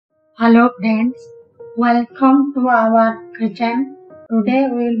Hello friends, welcome to our kitchen. Today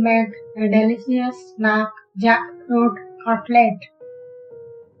we will make a delicious snack jackfruit cutlet.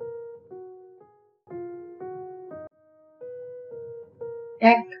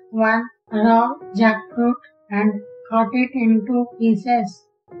 Take one raw jackfruit and cut it into pieces.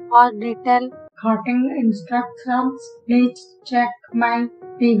 For detailed cutting instructions, please check my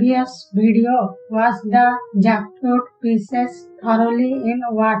previous video. Wash the jackfruit pieces thoroughly in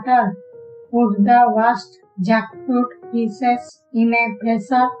water. Put the washed jackfruit pieces in a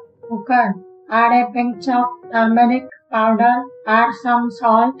pressure cooker. Add a pinch of turmeric powder, add some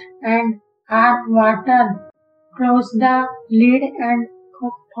salt and add water. Close the lid and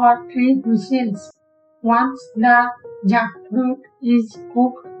cook for 3 whistles. Once the jackfruit is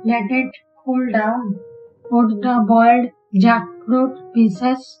cooked, let it cool down. Put the boiled jackfruit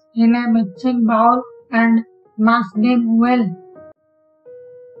pieces in a mixing bowl and mash them well.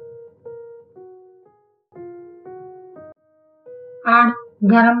 Add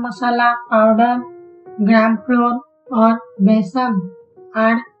garam masala powder, gram flour or besan.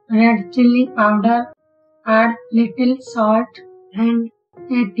 Add red chili powder. Add little salt and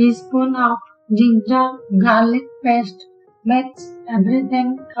a teaspoon of ginger garlic paste. Mix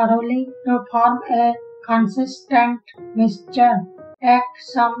everything thoroughly to form a consistent mixture. Take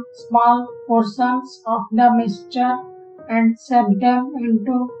some small portions of the mixture and shape them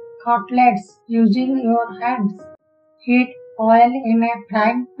into cutlets using your hands. Heat oil in a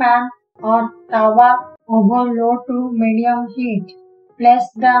frying pan or tawa over low to medium heat. Place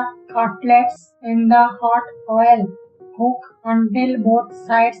the cutlets in the hot oil. Cook until both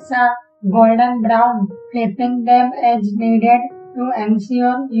sides are golden brown, flipping them as needed to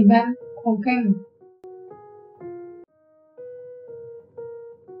ensure even cooking.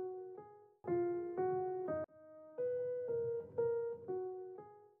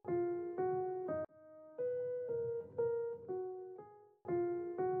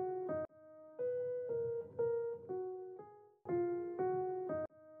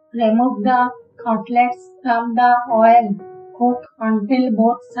 Remove the cutlets from the oil. Cook until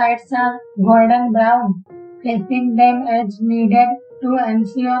both sides are golden brown, flipping them as needed to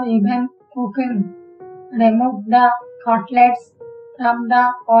ensure even cooking. Remove the cutlets from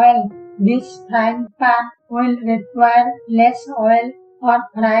the oil. This frying pan will require less oil for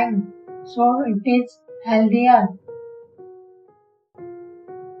frying, so it is healthier.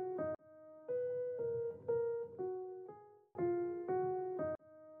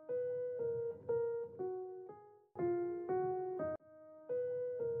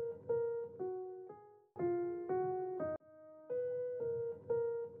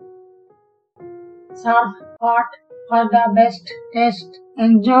 Serve hot for the best taste.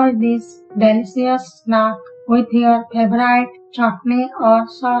 Enjoy this delicious snack with your favorite chutney or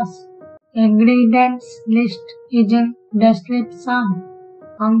sauce. Ingredients list is in description.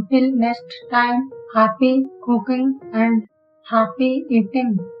 Until next time, happy cooking and happy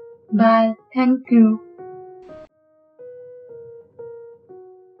eating. Bye. Thank you.